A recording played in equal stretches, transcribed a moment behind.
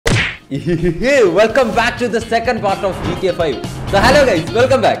Welcome back to the second part of GTA 5. So hello guys,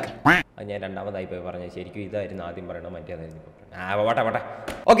 welcome back. ഞാൻ രണ്ടാമതായി പോയി പറഞ്ഞു ശരിക്കും ഇതായിരുന്നു ആദ്യം പറയണം മറ്റേതായിരുന്നു.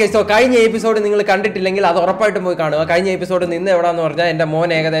 ഓക്കെ സോ കഴിഞ്ഞ എപ്പിസോഡ് നിങ്ങൾ കണ്ടിട്ടില്ലെങ്കിൽ അത് ഉറപ്പായിട്ടും പോയി കാണുക. കഴിഞ്ഞ എപ്പിസോഡ് നിന്ന് എവിടെയാണെന്ന് പറഞ്ഞാൽ എൻ്റെ മോൻ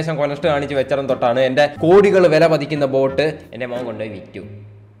ഏകദേശം കൊനസ്റ്റ് കാണിച്ച് വെച്ചറും തൊട്ടാണ് എൻ്റെ കോടികൾ വില പതിക്കുന്ന ബോട്ട് എൻ്റെ മോൻ കൊണ്ടുപോയി വിറ്റു.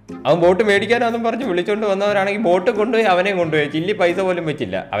 അവൻ ബോട്ട് മേടിക്കാനാണെന്നും പറഞ്ഞ് വിളിച്ചുകൊണ്ട് വന്നവരാണെങ്കിൽ ബോട്ട് കൊണ്ടുപോയി അവനെ കൊണ്ടുപോയി ചില്ലി പൈസ പോലും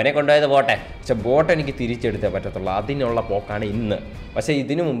വെച്ചില്ല. അവനെ കൊണ്ടുപോയത് ബോട്ടെ. പക്ഷെ ബോട്ട് എനിക്ക് തിരിച്ചെടുത്തേ പറ്റത്തുള്ളൂ. അതിനുള്ള പോക്കാണ് ഇന്ന്. പക്ഷേ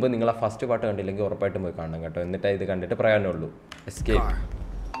ഇതിനു മുമ്പ് നിങ്ങളെ ഫസ്റ്റ് പാട്ട് കണ്ടില്ലെങ്കിൽ ഉറപ്പായിട്ടും പോയി കാണണം കേട്ടോ. എന്നിട്ട് ഇത് കണ്ടിട്ട് പറയാനുള്ളൂ. എസ്കേപ്പ്.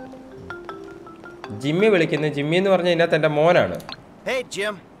 ജിമ്മി വിളിക്കുന്നു. ജിമ്മി എന്ന് പറഞ്ഞാൽ ഇതിനകത്ത് എൻ്റെ മോനാണ്. Hey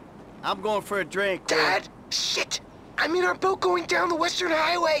Jim, I'm going for a drink. Dad, shit! I'm in our boat going down the Western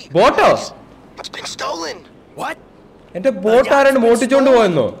Highway. Bottom? It's been stolen. What? എൻ്റെ ബോട്ട് ആരാണ് മോട്ടിച്ചോണ്ട്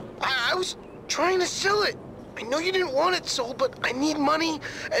പോയെന്നോ? I was trying to sell it. I know you didn't want it sold, but I need money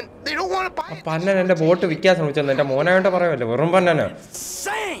and they don't want to buy it. പന്നൻ എൻ്റെ boat വിൽക്കാൻ ശ്രമിച്ചെന്ന് എൻ്റെ മോനായോണ്ട് പറയാമല്ലോ. വെറും പന്നനാ.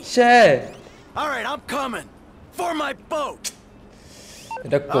 All right, I'm coming for my boat.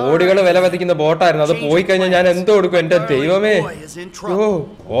 എന്റെ കോടികൾ വില പതിക്കുന്ന ബോട്ടായിരുന്നു. അത് പോയി കഴിഞ്ഞാൽ ഞാൻ എന്തോ കൊടുക്കും എൻ്റെ ദൈവമേ. ഓ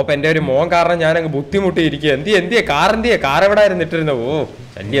ഓപ്പ് എൻ്റെ ഒരു മോൻ കാരണം ഞാൻ അങ്ങ് ബുദ്ധിമുട്ടിയിരിക്കുക. എന്തിയെ കാർ എവിടെ ആയിരുന്നു ഇട്ടിരുന്നത്? ഓ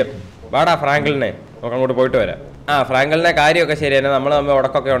ശല്യം. വാടാ ഫ്രാങ്കിളിനെ നമുക്ക് അങ്ങോട്ട് പോയിട്ട് വരാം. ഫ്രാങ്കിളിനെ കാര്യമൊക്കെ ശരി തന്നെ. നമ്മൾ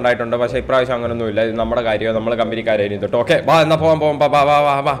ഉടക്കൊക്കെ ഉണ്ടായിട്ടുണ്ട്. പക്ഷേ ഇപ്രാവശ്യം അങ്ങനൊന്നും ഇല്ല. ഇത് നമ്മുടെ കാര്യമോ നമ്മൾ കമ്പനിക്കാരായിരുന്നു തൊട്ട്. ഓക്കെ വാ എന്നാ പോവാം.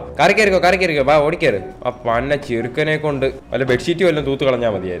 വാ കറി കയറിക്കോ വാ ഓടിക്കയറ്. ആ പന്ന ചെറുക്കനെ കൊണ്ട് വല്ല ബെഡ്ഷീറ്റ് വല്ലതും തൂത്ത്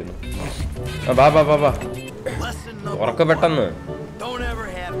കളഞ്ഞാൽ മതിയായിരുന്നു. വാ ഉറക്ക പെട്ടെന്ന്.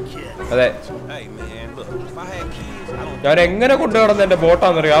 അതെ ഞാൻ എങ്ങനെ കൊണ്ടുപോകണം എൻ്റെ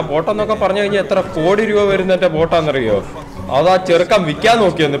ബോട്ടാന്നറിയോ? ആ ബോട്ടെന്നൊക്കെ പറഞ്ഞു കഴിഞ്ഞാൽ എത്ര കോടി രൂപ വരുന്ന എൻ്റെ ബോട്ടാന്നറിയോ? അതാ ചെറുക്കൻ വിൽക്കാൻ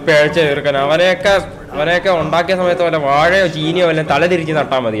നോക്കിയൊന്ന് പേഴ്ച ചെറുക്കൻ. അവനെയൊക്കെ ഉണ്ടാക്കിയ സമയത്ത് വല്ല വാഴയോ ചീനിയോ വല്ല തല തിരിച്ച്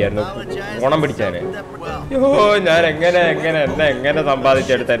നട്ടാൽ മതിയായിരുന്നു ഓണം പിടിച്ചാന്. ഞാൻ എങ്ങനെ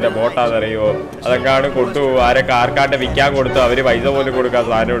സമ്പാദിച്ചെടുത്ത എൻ്റെ ബോട്ടാന്നറിയോ? അതെങ്ങാണ് കൊണ്ടുപോകും. ആർക്കാണ്ട് വിൽക്കാൻ കൊടുത്തു. അവര് പൈസ പോലും കൊടുക്കാൻ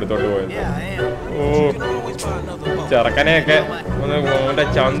സാധനം എടുത്തോണ്ട് പോയത്. ഓ ചെറുക്കനെയൊക്കെ ഒന്ന്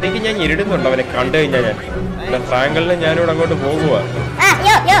ചന്തിക്ക് ഞാൻ ഞെരിടുന്നുണ്ട് അവനെ കണ്ടു കഴിഞ്ഞാൽ. ഞാൻ ഫ്രാങ്കലിന് ഞാനിവിടെ അങ്ങോട്ട് പോകുക.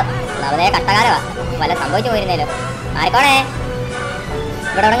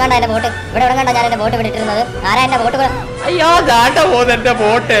 അയ്യോ ദാണ്ട പോന്നു എന്റെ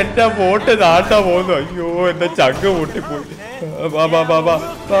ബോട്ട് ദാണ്ട പോന്നു. അയ്യോ എന്റെ ചങ്ക് പൊട്ടിപ്പോയി.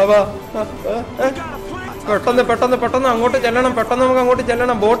 പെട്ടെന്ന് അങ്ങോട്ട് ചെല്ലണം. പെട്ടെന്ന് നമുക്ക് അങ്ങോട്ട്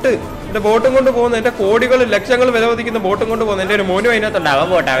ചെല്ലണം. എന്റെ ബോട്ടും കൊണ്ട് പോകുന്നു. എന്റെ കോടികൾ ലക്ഷങ്ങൾ വില പതിക്കുന്ന ബോട്ടും കൊണ്ട് പോകുന്നു. എന്റെ ഒരു മോനും അതിനകത്തുണ്ട്. അവൻ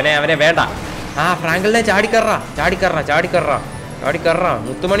പോട്ടെ. അവനെ വേണ്ട. ഫ്രാങ്കലിനെ ചാടിക്കറ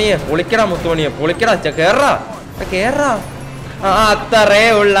മുത്തുമണിയെ പൊളിക്കടാ കേറാ. അത്രേ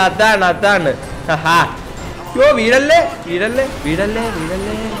ഉള്ള അതാണ്. യോ വീഴല്ലേ.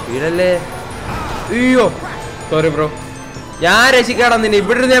 അയ്യോ സോറി ബ്രോ. ഞാൻ രക്ഷിക്കാടാ നിന്നെ.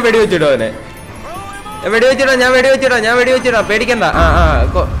 ഇവിടെ ഞാൻ വെടിവെച്ചിടോ അവനെ. ഞാൻ വെടിവെച്ചിടാ പേടിക്കണ്ട.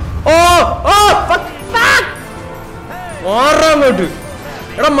 മാറാങ്ങോട്ട്.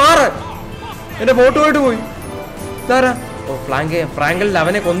 എടാ മാറ. എന്റെ ബോട്ട് പോയി. ഇതാരാ? ഓ ഫ്രാങ്കലിൽ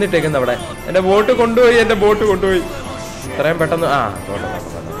അവനെ കൊന്നിട്ടേക്കുന്ന അവിടെ. എന്റെ ബോട്ട് കൊണ്ടുപോയി. ഇത്രയും പെട്ടെന്ന്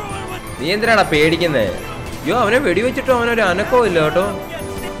നീ എന്തിനാടാ പേടിക്കുന്നേ? അയ്യോ അവനെ വെടിവെച്ചിട്ടോ അവനൊരു അനക്കവും ഇല്ല കേട്ടോ.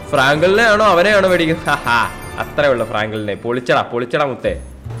 ഫ്രാങ്കലിനെ ആണോ അവനെയാണോ വെടിക്കുന്നത്? അത്രേ ഉള്ളു ഫ്രാങ്കലിനെ. പൊളിച്ചടാ മുത്തേ.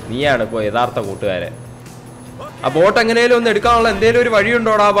 നീയാണ് ഇപ്പോ യഥാർത്ഥ കൂട്ടുകാരൻ. ആ ബോട്ട് എങ്ങനെയാലും ഒന്ന് എടുക്കാനുള്ള എന്തേലും ഒരു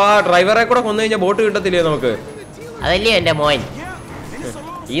വഴിയുണ്ടോടാ? ഡ്രൈവറെ കൂടെ കൊന്നു കഴിഞ്ഞാൽ ബോട്ട് കിട്ടത്തില്ലേ നമുക്ക്? അതല്ലേ എന്റെ മോൻ.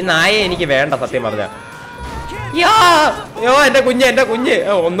 ഈ നായെ എനിക്ക് വേണ്ട സത്യം പറഞ്ഞ. യോ എന്റെ കുഞ്ഞ്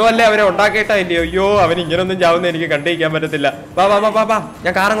ഒന്നുമല്ലേ അവനെ ഉണ്ടാക്കിയിട്ടില്ലയോ? അയ്യോ അവൻ ഇങ്ങനൊന്നും ചാവുന്ന എനിക്ക് കണ്ടിരിക്കാൻ പറ്റത്തില്ല. വാ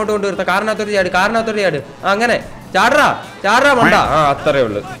ഞാൻ കാറങ്ങോട്ട് കൊണ്ടുവരുത്ത. കാറിനകത്തോട്ട് ചാട്. അങ്ങനെ ചാടറാ മണ്ട. അത്രേ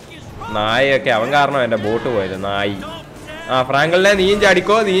ഉള്ളു. നായൊക്കെ അവൻ കാരണം എന്റെ ബോട്ട് പോയത്. നായി. ഫ്രാങ്കലിനെ നീയും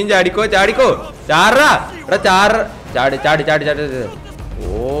ചാടിക്കോ. ചാടി.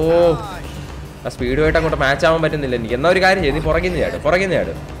 ഓ ആ സ്പീഡുമായിട്ട് അങ്ങോട്ട് മാച്ച് ആവാൻ പറ്റുന്നില്ല എനിക്ക്. എന്നാ ഒരു കാര്യം ചെയ്ത് നീ പുറകിന്ന്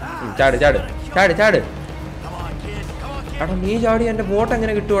ചാട്. എടാ നീ ചാടി എന്റെ ബോട്ട്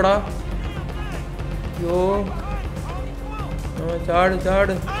എങ്ങനെ കിട്ടുവാടാ? അയ്യോ ചാട്.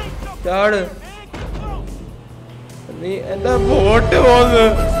 നീ എന്റെ ബോട്ട് പോന്ന്.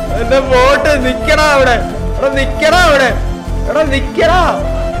 എന്റെ ബോട്ട് നിക്കടാ അവിടെ.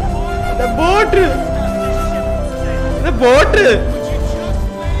 എന്റെ ബോട്ട്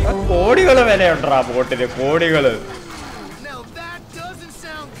കോടികള് വിലയുണ്ടാ ബോട്ടിന്. കോടികള്.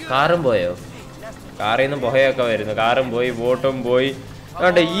 കാറും പോയോ? കാറിൽ നിന്നും പുകയൊക്കെ വരുന്നു. കാറും പോയി ബോട്ടും പോയി.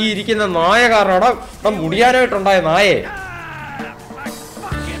 ഈ ഇരിക്കുന്ന നായ കാരണം ഇവിടെ മുടിയാനായിട്ടുണ്ടായ നായേ.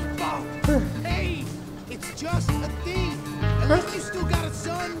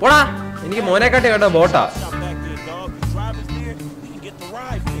 പോടാ. എനിക്ക് മോനെക്കാട്ടി കേട്ടോ ബോട്ടാ.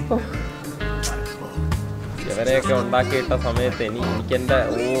 ഇവനെയൊക്കെ ഉണ്ടാക്കിയിട്ട സമയത്ത് എനിക്കെൻ്റെ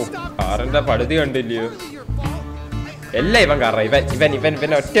കാറിൻ്റെ പടുതി കണ്ടില്ലയോ എല്ലാം ഇവൻ കാരണം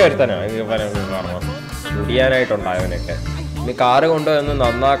ഇവൻ ഒറ്റ ഒരുത്തനാണ് ഇവനെ കാരണം മുടിയാനായിട്ടുണ്ടായവനൊക്കെ ഇനി കാറ് കൊണ്ടുവന്ന്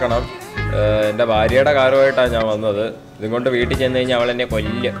നന്നാക്കണം എൻ്റെ ഭാര്യയുടെ കാറുമായിട്ടാണ് ഞാൻ വന്നത് ഇതും കൊണ്ട് വീട്ടിൽ ചെന്ന് കഴിഞ്ഞാൽ അവളെന്നെ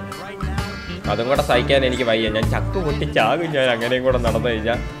കൊല്ലും അതും കൂടെ സഹിക്കാൻ എനിക്ക് വയ്യ ഞാൻ ചക്ക് പൊട്ടിച്ചാകും ഞാൻ അങ്ങനെയും കൂടെ നടന്നു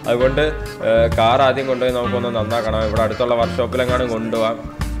കഴിഞ്ഞാൽ അതുകൊണ്ട് കാർ ആദ്യം കൊണ്ടുപോയി നമുക്കൊന്ന് നന്നാക്കണം ഇവിടെ അടുത്തുള്ള വർക്ക്ഷോപ്പിലെങ്ങാനും കൊണ്ടുപോവാം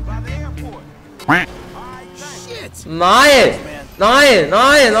നായേ നായേ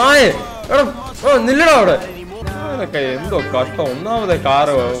നായേ നായേ എടാ നില്ലടാ അവിടെ അതൊക്കെ എന്തോ കഷ്ടം ഒന്നാമത്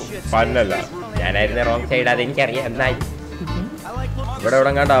കാറ് പന്നല്ല ഞാനായിരുന്ന റോങ് സൈഡ് അതെനിക്കറിയാം എന്നായി ഇവിടെ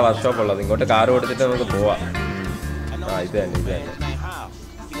എവിടെ കണ്ട ആ വർക്ക്ഷോപ്പ് ഉള്ളത് ഇങ്ങോട്ട് കാറ് കൊടുത്തിട്ട് നമുക്ക് പോവാം ഇത് തന്നെ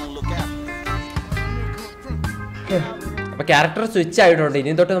അപ്പൊ ക്യാരക്ടർ സ്വിച്ച് ആയിട്ടുണ്ട്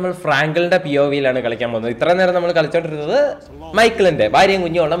ഇനി തൊട്ട് നമ്മൾ ഫ്രാങ്കിളിന്റെ POVയിലാണ് കളിക്കാൻ പോകുന്നത് ഇത്ര നേരം നമ്മൾ കളിച്ചോണ്ടിരുന്നത് മൈക്കിളിന്റെ ഭാര്യയും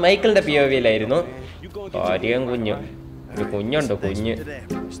കുഞ്ഞുള്ള മൈക്കിളിന്റെ POVയിലായിരുന്നു ഭാര്യയും കുഞ്ഞു ഒരു കുഞ്ഞുണ്ട് കുഞ്ഞ്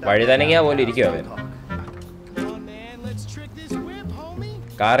വഴുതനങ്ങിയ പോലെ ഇരിക്കും അവൻ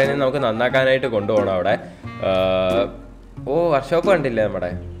കാറിനെ നമുക്ക് നന്നാക്കാനായിട്ട് കൊണ്ടുപോകണം അവിടെ വർക്ക്ഷോപ്പ് കണ്ടില്ലേ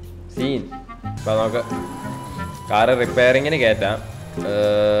നമ്മുടെ സീൻ അപ്പൊ നമുക്ക് കാറ് റിപ്പയറിങ്ങിന് കയറ്റാം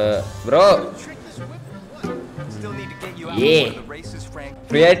ബ്രോ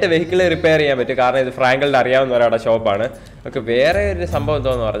ഫ്രീ ആയിട്ട് വെഹിക്കിൾ റിപ്പയർ ചെയ്യാൻ പറ്റും കാരണം ഇത് ഫ്രാങ്കിളിന്റെ അറിയാവുന്ന ഒരാളുടെ ഷോപ്പാണ് നമുക്ക് വേറെ ഒരു സംഭവം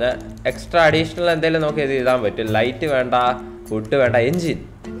എന്തോന്ന് പറഞ്ഞാൽ എക്സ്ട്രാ അഡീഷണൽ എന്തെങ്കിലും നമുക്ക് ഇത് ഇടാൻ പറ്റും ലൈറ്റ് വേണ്ട ഫുഡ് വേണ്ട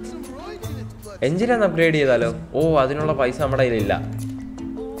എഞ്ചിനൊന്ന് അപ്ഗ്രേഡ് ചെയ്താലോ അതിനുള്ള പൈസ നമ്മുടെ കയ്യിലില്ല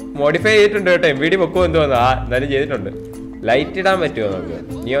മോഡിഫൈ ചെയ്തിട്ടുണ്ട് കേട്ടോ MVD വെക്കുമോ എന്തോന്ന് എന്തായാലും ചെയ്തിട്ടുണ്ട് ലൈറ്റ് ഇടാൻ പറ്റുമോ നമുക്ക്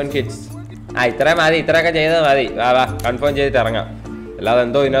നിയോൺ കിഡ്സ് ഇത്രയും മതി ഇത്രയൊക്കെ ചെയ്താൽ മതി വാ കൺഫേം ചെയ്തിട്ട് ഇറങ്ങാം അല്ലാതെ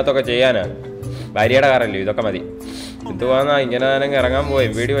എന്തോ ഇതിനകത്തൊക്കെ ചെയ്യാനാ ഭാര്യയുടെ കാറല്ലോ ഇതൊക്കെ മതി എന്തുവാന്നാ ഇങ്ങനെ തന്നെ ഇറങ്ങാൻ പോയി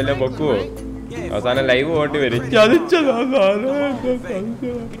MVD വല്ലതും വെക്കുവോ അവസാനം ലൈവ് പോകേണ്ടി വരും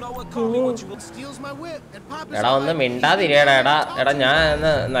എടാ ഒന്ന് മിണ്ടാതിരിയടാ എടാ ഞാൻ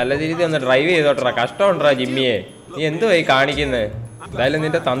നല്ല രീതിയിൽ ഒന്ന് ഡ്രൈവ് ചെയ്തോട്ടാ കഷ്ടമുണ്ടാ ജിമ്മിയെ നീ എന്തുവായി കാണിക്കുന്നത് എന്തായാലും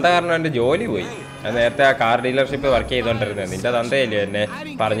നിന്റെ തന്ത കാരണം എൻ്റെ ജോലി പോയി ഞാൻ നേരത്തെ ആ കാർ ഡീലർഷിപ്പ് വർക്ക് ചെയ്തോണ്ടിരുന്നത് നിന്റെ തന്തയല്ലേ എന്നെ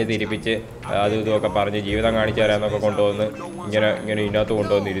പറഞ്ഞ് തിരിപ്പിച്ച് അതും ഇതുമൊക്കെ പറഞ്ഞ് ജീവിതം കാണിച്ചു തരാന്നൊക്കെ കൊണ്ടുവന്ന് ഇങ്ങനെ ഇതിനകത്ത്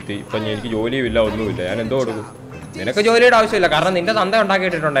കൊണ്ടുവന്ന് ഇരുത്തി ഇപ്പം എനിക്ക് ജോലിയുമില്ല ഒന്നുമില്ല ഞാൻ എന്തോ കൊടുക്കും നിനക്ക് ജോലിയുടെ ആവശ്യമില്ല കാരണം നിന്റെ തന്ത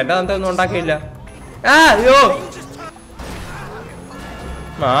ഉണ്ടാക്കിയിട്ടുണ്ട് എൻ്റെ തന്ത ഒന്നും ഉണ്ടാക്കിയില്ല അയ്യോ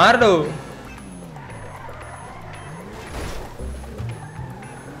മാറടോ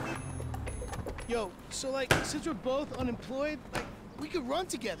Yo, so like, since we're both unemployed, like, we could run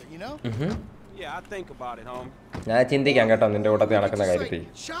together, you know? Yeah, I think about it, home. ഞാൻ ചിന്തിക്കാം കേട്ടോ നിന്റെ കൂട്ടത്തിൽ നടക്കുന്ന കാര്യത്തിൽ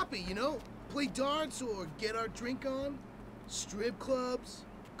Shopping, you know? Play darts or get our drink on. Strip clubs.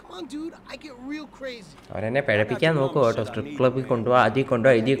 Come on, dude. I get real crazy. അവരെന്നെ പിഴപ്പിക്കാൻ നോക്കുക കേട്ടോ സ്ട്രിപ്പ് ക്ലബ്ബിൽ കൊണ്ടുപോവാ അതിൽ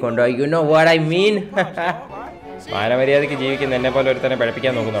കൊണ്ടുപോവാ ഇതിൽ കൊണ്ടുപോവാ you know what I mean മാനമര്യാദയ്ക്ക് ജീവിക്കുന്ന എന്നെ പോലെ ഒരുത്തന്നെ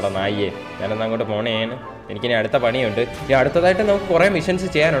പിഴപ്പിക്കാൻ നോക്കുന്നുണ്ടോ നായിയെ ഞാനൊന്ന് അങ്ങോട്ട് പോണേന് എനിക്കിനി അടുത്ത പണിയുണ്ട് ഇനി അടുത്തതായിട്ട് നമുക്ക് കുറേ മിഷൻസ്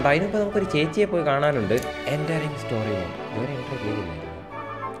ചെയ്യാനുണ്ട് അതിനിപ്പോൾ നമുക്കൊരു ചേച്ചിയെ പോയി കാണാനുണ്ട് എൻ്ററിങ് സ്റ്റോറി മോഡ് ഇതുവരെ എൻ്റർ ചെയ്തില്ലായിരുന്നു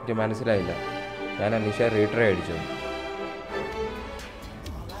എനിക്ക് മനസ്സിലായില്ല ഞാൻ അനീഷ റീട്രൈ അടിച്ചു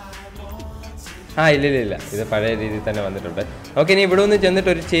ഇല്ല ഇത് പഴയ രീതിയിൽ തന്നെ വന്നിട്ടുണ്ട് ഓക്കെ ഇനി ഇവിടെ ഒന്ന്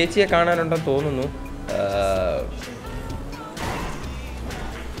ചെന്നിട്ട് ഒരു ചേച്ചിയെ കാണാനുണ്ടെന്ന് തോന്നുന്നു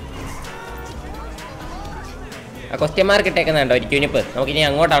ക്വസ്റ്റ്യൻ മാർക്ക് ഇട്ടേക്കുന്നുണ്ടോ ഒരു ക്യൂനിപ്പ് നമുക്കിനി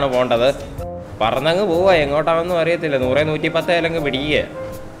അങ്ങോട്ടാണ് പോകേണ്ടത് പറന്നങ്ങ് പോവാ എങ്ങോട്ടാണെന്നും അറിയത്തില്ല 100-110 അല്ലെങ്കിൽ പിടിക്കുക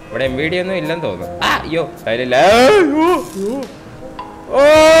ഇവിടെ MVD ഒന്നും ഇല്ലെന്ന് തോന്നുന്നു അയ്യോ തരില്ല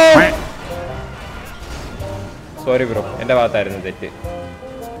സോറി ബ്രോ എൻ്റെ ഭാഗത്തായിരുന്നു തെറ്റ്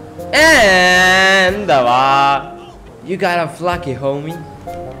എന്താവാ യു ഗോട്ട് എ ഫ്ലാക്കി ഹോമി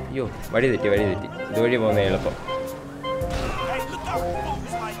അയ്യോ വഴി തെറ്റി ഇതുവഴി പോകുന്ന എളുപ്പം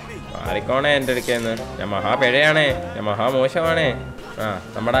മാറിക്കോണേ എൻ്റെ അടുക്കേന്ന് ഞാൻ മഹാപിഴയാണേ ഞാൻ മഹാമോശമാണേ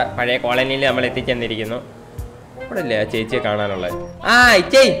നമ്മുടെ പഴയ കോളനിയിൽ നമ്മൾ എത്തിച്ചെന്നിരിക്കുന്നു ഇവിടെ അല്ലേ ആ ചേച്ചിയെ കാണാനുള്ളത്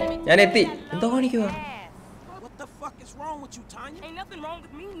ഇച്ചേ ഞാൻ എത്തി എന്തോ കാണിക്കുവാ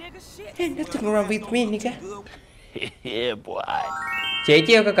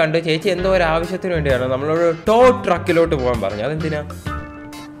ചേച്ചിയൊക്കെ കണ്ടു ചേച്ചി എന്തോ ഒരു ആവശ്യത്തിന് വേണ്ടിയാണ് നമ്മളോട് ടോ ട്രക്കിലോട്ട് പോകാൻ പറഞ്ഞു അതെന്തിനാ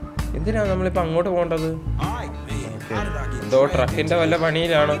നമ്മളിപ്പോൾ അങ്ങോട്ട് പോകേണ്ടത് എന്തോ ട്രക്കിന്റെ വല്ല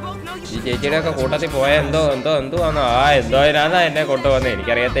പണിയിലാണോ ഈ ചേച്ചിയുടെ ഒക്കെ കൂട്ടത്തിൽ പോയ എന്തുവാന്നോ എന്തോനാന്നാ എന്നെ കൊണ്ടുപോകുന്നത്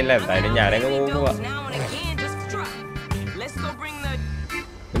എനിക്കറിയത്തില്ല എന്തായാലും ഞാനങ്ങ് പോകുക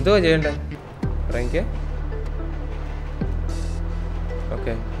എന്തുവാ ചെയ്യണ്ടേ ഇറങ്ങിക്ക്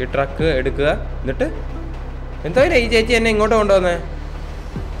ഓക്കെ ഈ ട്രക്ക് എടുക്കുക എന്നിട്ട് എന്തോ ഈ ചേച്ചി എന്നെ ഇങ്ങോട്ട് കൊണ്ടുവന്നേ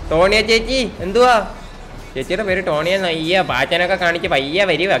ടോണിയ ചേച്ചി എന്തുവാ ചേച്ചിയുടെ പേര് ടോണിയ നയ്യ പാച്ചനൊക്കെ കാണിച്ച് പയ്യ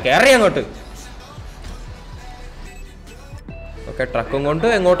വരിക കയറി അങ്ങോട്ട് ഓക്കെ ട്രക്കും കൊണ്ട്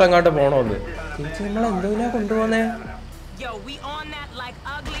എങ്ങോട്ട് പോണോന്ന് ചേച്ചി നമ്മൾ എന്തോനാ കൊണ്ടുപോന്നേ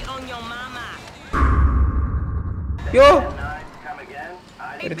യോ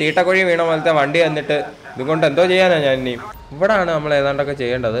ഒരു തീട്ടക്കൊഴി വീണ പോലത്തെ വണ്ടി വന്നിട്ട് ഇതുകൊണ്ട് എന്തോ ചെയ്യാനാ ഞാൻ ഇനി. ഇവിടാണ് നമ്മൾ ഏതാണ്ടൊക്കെ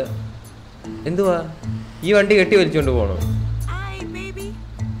ചെയ്യേണ്ടത്. എന്തുവാ ഈ വണ്ടി കെട്ടി വലിച്ചോണ്ട് പോകണോ?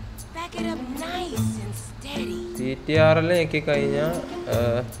 CTRL ഞെക്കിക്കഴിഞ്ഞാൽ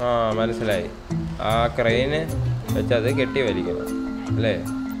മനസ്സിലായി. ആ ക്രെയിന് വെച്ചത് കെട്ടി വലിക്കണം അല്ലേ?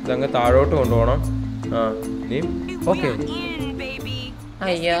 ഇതങ്ങ് താഴോട്ട് കൊണ്ടുപോകണം. നീ ഓക്കെ.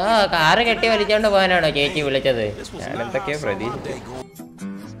 അയ്യോ കാറ് കെട്ടി വലിച്ചോണ്ട് പോകാനാണോ ചേച്ചി വിളിച്ചത്? ഞാൻ എന്തൊക്കെയാ പ്രതീക്ഷിച്ചത്.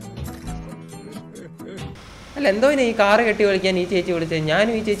 അല്ല എന്തോ ഈ കാറ് കെട്ടി വലിക്കാൻ ഈ ചേച്ചി വിളിച്ചത്?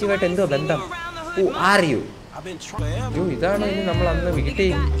 ഞാനും ഈ ചേച്ചിയുമായിട്ട് എന്തോ ബന്ധം? അറിയൂ അയ്യോ ഇതാണ് ഇനി നമ്മൾ അന്ന് വീട്ടിൽ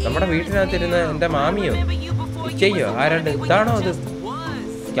നമ്മുടെ വീട്ടിനകത്തിരുന്ന എൻ്റെ മാമിയോ ചെയ്യോ ആരാണ്ട്? ഇതാണോ അത്?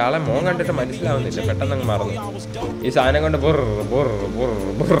 ആളെ മോൻ കണ്ടിട്ട് മനസ്സിലാവുന്നില്ല, പെട്ടെന്ന് അങ്ങ് മറന്നു. ഈ സാധനം കൊണ്ട്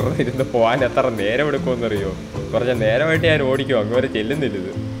ഇരുന്ന് പോകാൻ എത്ര നേരം എടുക്കുമെന്നറിയോ? കുറച്ച് നേരമായിട്ട് ഞാൻ ഓടിക്കും, അങ്ങ് വരെ ചെല്ലുന്നില്ല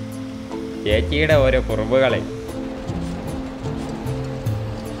ഇത്. ചേച്ചിയുടെ ഓരോ കുറുമ്പുകളെ.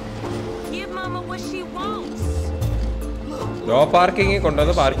 നോ പാർക്കിങ്ങിൽ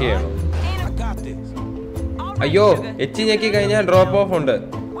കൊണ്ടുവന്ന് പാർക്ക് ചെയ്യണം. അയ്യോ എച്ച് ഞെക്കി കഴിഞ്ഞാൽ ഡ്രോപ്പ് ഓഫ് ഉണ്ട്.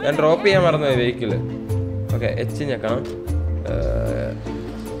 ഞാൻ ഡ്രോപ്പ് ചെയ്യാൻ മറന്നുപോയി വെഹിക്കിള്. Okay H ഞെക്കണം.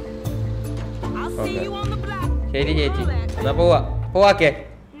 ഓക്കെ ശരി ചേച്ചി എന്നാ പോവാക്കേ.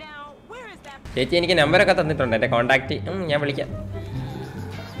 ചേച്ചി എനിക്ക് നമ്പറൊക്കെ തന്നിട്ടുണ്ട്, എൻ്റെ കോണ്ടാക്ട് ഞാൻ വിളിക്കാം.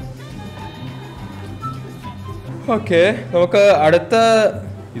 ഓക്കെ നമുക്ക് അടുത്ത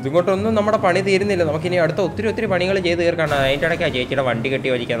ഇതും കൊണ്ടൊന്നും നമ്മുടെ പണി തീരുന്നില്ല. നമുക്കിനി അടുത്ത ഒത്തിരി പണികൾ ചെയ്ത് തീർക്കണം. അതിൻ്റെ ഇടയ്ക്കാണ് ചേച്ചിയുടെ വണ്ടി കെട്ടി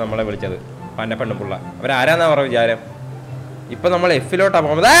വലിക്കാൻ നമ്മളെ വിളിച്ചത്. പന്നപ്പെണ്ണ പുള്ള അവരാരാന്നാ പറഞ്ഞ വിചാരം? ഇപ്പൊ നമ്മൾ എഫിലോട്ടാ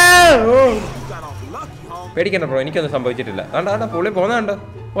പോകുന്നത്. പേടിക്കണ്ട ബ്രോ, എനിക്കൊന്നും സംഭവിച്ചിട്ടില്ല. വേണ്ട പുള്ളി പോന്നാണ്ട്.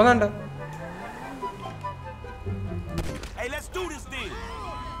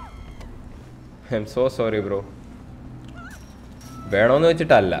 I M so sorry bro. വേണമെന്ന്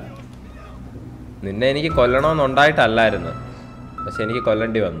വെച്ചിട്ടല്ല, നിന്നെ എനിക്ക് കൊല്ലണമെന്നുണ്ടായിട്ടല്ലായിരുന്നു, പക്ഷെ എനിക്ക്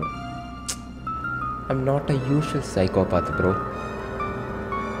കൊല്ലേണ്ടി വന്നു. I am not A usual psychopath bro.